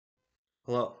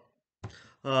Hello.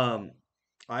 Um,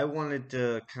 I wanted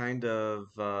to kind of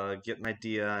get an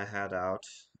idea I had out.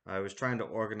 I was trying to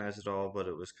organize it all, but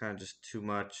it was kind of just too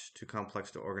much, too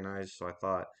complex to organize. So I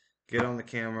thought, get on the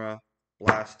camera,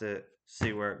 blast it,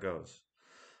 see where it goes.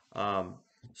 Um,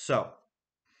 so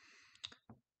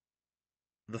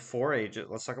the four ages.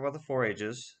 Let's talk about the four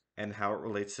ages and how it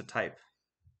relates to type.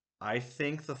 I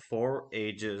think the four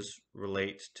ages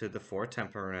relate to the four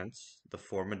temperaments, the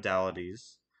four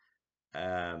modalities,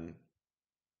 um,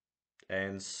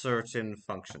 and certain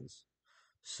functions.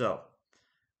 So,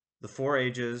 the four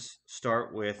ages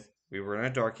start with we were in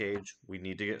a dark age, we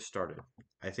need to get started.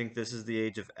 I think this is the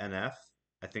age of NF.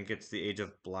 I think it's the age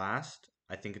of blast.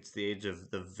 I think it's the age of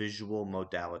the visual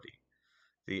modality,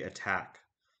 the attack.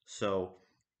 So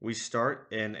we start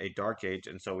in a dark age,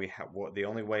 and so we have the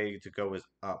only way to go is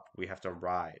up. We have to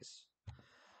rise.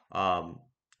 Um,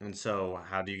 and so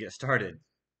how do you get started?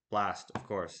 Blast, of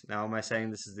course. Now, am I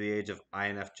saying this is the age of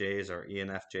INFJs or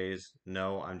ENFJs?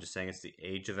 No, I'm just saying it's the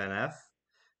age of NF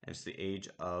and it's the age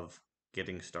of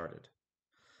getting started.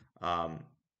 Um,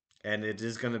 and it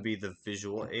is going to be the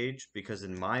visual age because,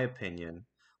 in my opinion,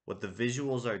 what the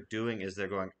visuals are doing is they're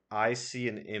going, I see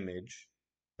an image,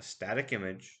 a static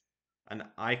image, an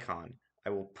icon. I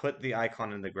will put the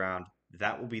icon in the ground.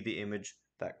 That will be the image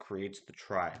that creates the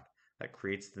tribe, that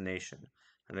creates the nation.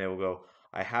 And they will go,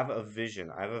 I have a vision.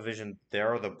 I have a vision.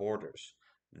 There are the borders.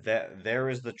 That there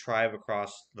is the tribe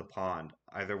across the pond.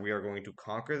 Either we are going to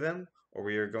conquer them or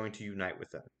we are going to unite with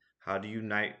them. How do you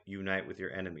unite with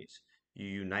your enemies? You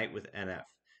unite with NF.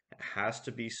 It has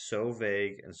to be so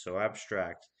vague and so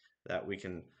abstract that we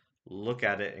can look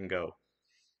at it and go,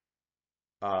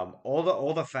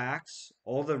 all the facts,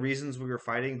 all the reasons we were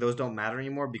fighting, those don't matter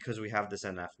anymore because we have this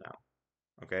NF now.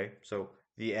 Okay, so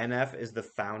the NF is the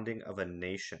founding of a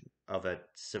nation, of a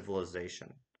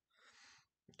civilization.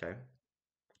 Okay,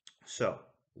 so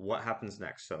what happens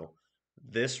next? So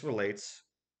this relates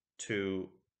to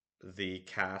the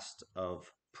caste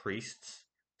of priests,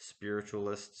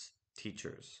 spiritualists,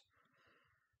 teachers.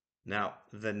 Now,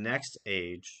 the next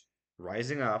age,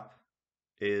 rising up,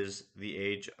 is the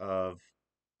age of,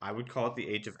 I would call it the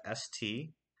age of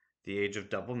ST, the age of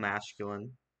double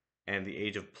masculine, and the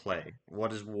age of play.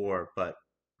 What is war but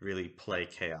really play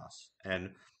chaos?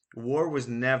 And war was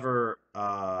never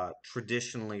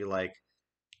traditionally like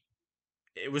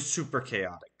it was super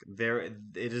chaotic.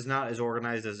 It is not as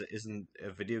organized as it is in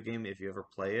a video game. If you ever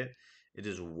play it, it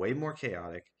is way more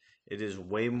chaotic. It is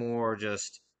way more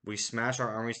just we smash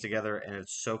our armies together, and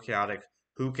it's so chaotic.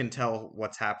 Who can tell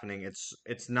what's happening?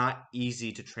 It's not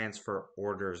easy to transfer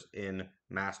orders in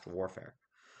massed warfare.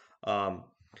 Um,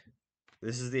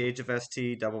 this is the age of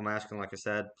ST, double masculine, like I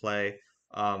said, play.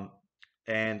 Um,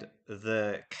 and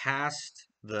the caste,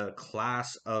 the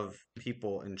class of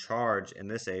people in charge in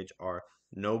this age are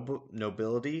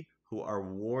nobility who are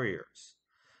warriors.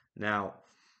 Now,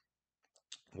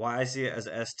 why I see it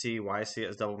as ST, why I see it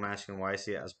as double masculine, why I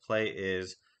see it as play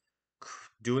is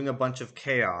doing a bunch of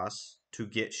chaos to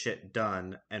get shit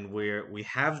done, and we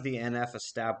have the NF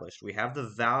established. We have the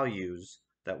values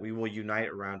that we will unite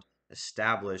around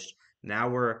established. Now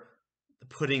we're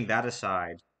putting that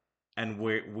aside, and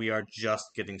we are just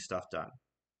getting stuff done.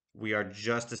 We are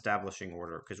just establishing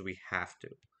order because we have to.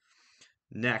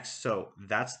 Next, so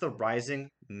that's the rising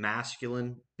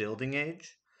masculine building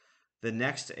age. The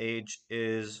next age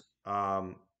is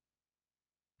called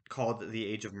the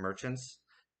age of merchants.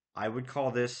 I would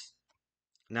call this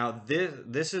now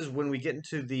this is when we get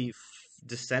into the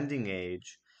descending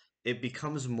age, it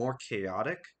becomes more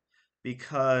chaotic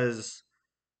because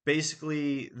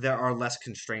basically there are less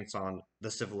constraints on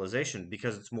the civilization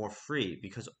because it's more free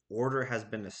because order has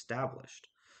been established.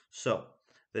 So,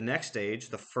 the next age,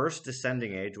 the first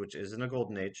descending age, which isn't a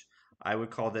golden age, I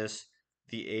would call this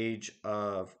the age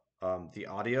of the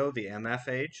audio, the MF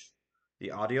age,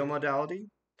 the audio modality,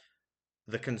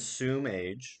 the consume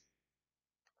age,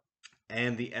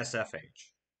 and the SF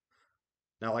age.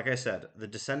 Now, like I said, the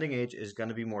descending age is going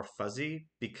to be more fuzzy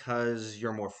because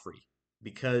you're more free.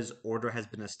 Because order has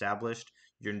been established,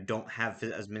 you don't have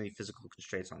as many physical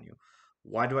constraints on you.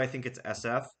 Why do I think it's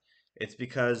SF? It's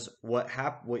because what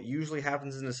usually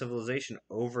happens in a civilization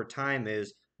over time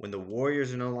is when the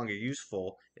warriors are no longer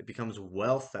useful, it becomes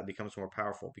wealth that becomes more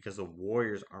powerful because the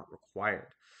warriors aren't required.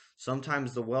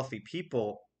 Sometimes the wealthy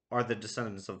people are the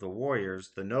descendants of the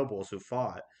warriors, the nobles who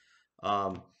fought.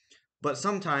 Um, but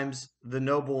sometimes the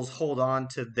nobles hold on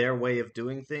to their way of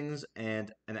doing things,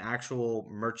 and an actual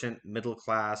merchant middle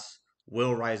class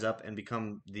will rise up and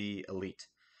become the elite.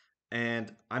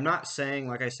 And I'm not saying,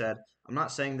 like I said, I'm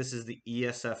not saying this is the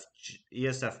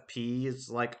ESFP is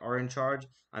like are in charge.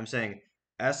 I'm saying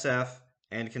SF,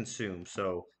 and consume.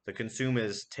 So the consume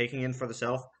is taking in for the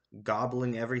self,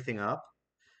 gobbling everything up,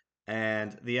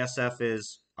 and the SF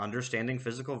is understanding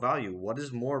physical value. What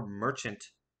is more merchant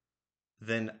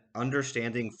than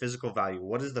understanding physical value?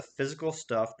 What is the physical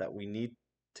stuff that we need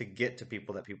to get to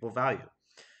people that people value?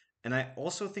 And I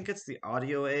also think it's the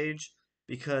audio age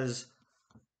because,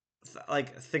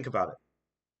 like, think about it.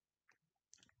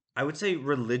 I would say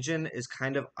religion is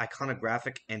kind of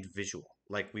iconographic and visual.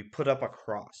 Like we put up a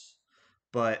cross.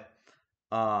 But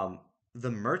um,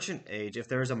 the merchant age, if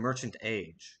there is a merchant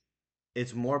age,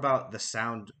 it's more about the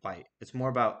sound bite. It's more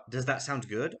about, does that sound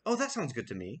good? Oh, that sounds good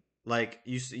to me. Like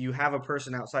you have a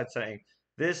person outside saying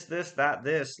this, that,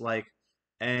 this, like,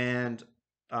 and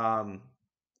um,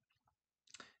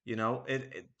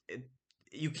 it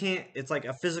you can't. It's like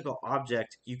a physical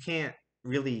object. You can't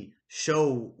really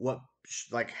show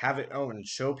like have it and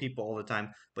show people all the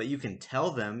time, but you can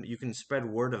tell them. You can spread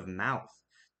word of mouth.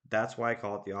 That's why I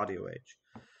call it the audio age.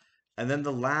 And then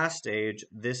the last age,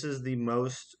 this is the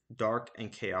most dark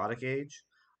and chaotic age.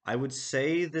 I would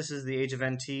say this is the age of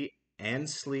NT and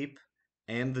sleep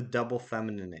and the double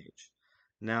feminine age.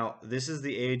 Now, this is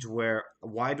the age where,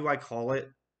 why do I call it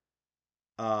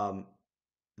um,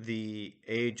 the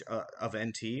age of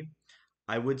NT?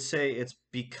 I would say it's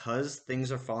because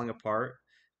things are falling apart,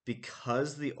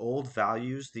 because the old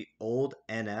values, the old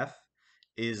NF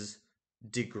is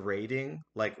degrading.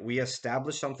 Like we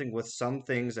establish something with some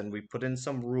things and we put in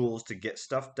some rules to get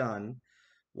stuff done.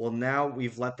 Well, now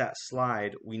we've let that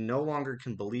slide. We no longer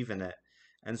can believe in it.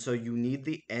 And so you need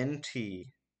the NT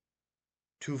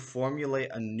to formulate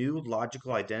a new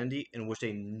logical identity in which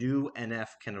a new NF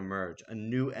can emerge, a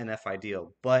new NF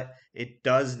ideal. But it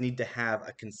does need to have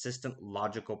a consistent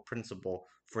logical principle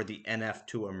for the NF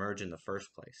to emerge in the first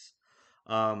place.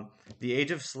 The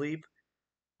age of sleep,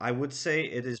 I would say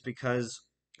it is because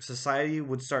society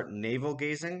would start navel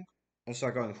gazing and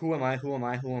start going, who am I? Who am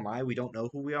I? Who am I? We don't know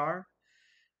who we are.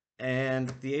 And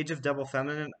the age of double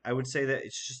feminine, I would say that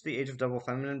it's just the age of double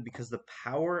feminine because the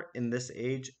power in this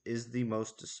age is the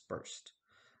most dispersed.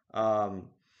 Um,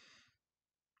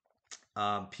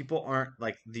 People aren't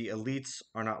like the elites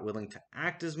are not willing to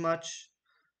act as much.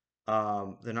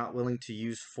 They're not willing to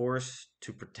use force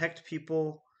to protect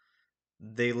people.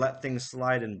 They let things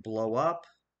slide and blow up.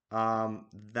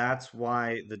 That's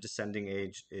why the descending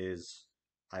age is,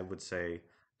 I would say,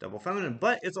 double feminine.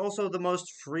 But it's also the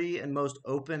most free and most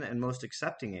open and most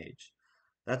accepting age.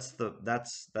 That's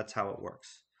how it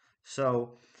works.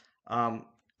 So, um,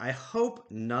 I hope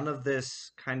none of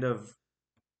this kind of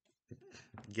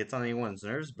gets on anyone's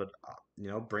nerves, but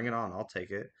bring it on. I'll take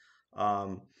it.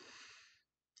 Um,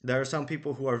 there are some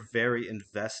people who are very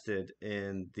invested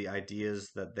in the ideas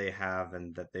that they have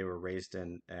and that they were raised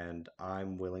in, and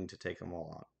I'm willing to take them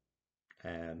all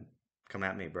on. And come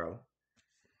at me, bro.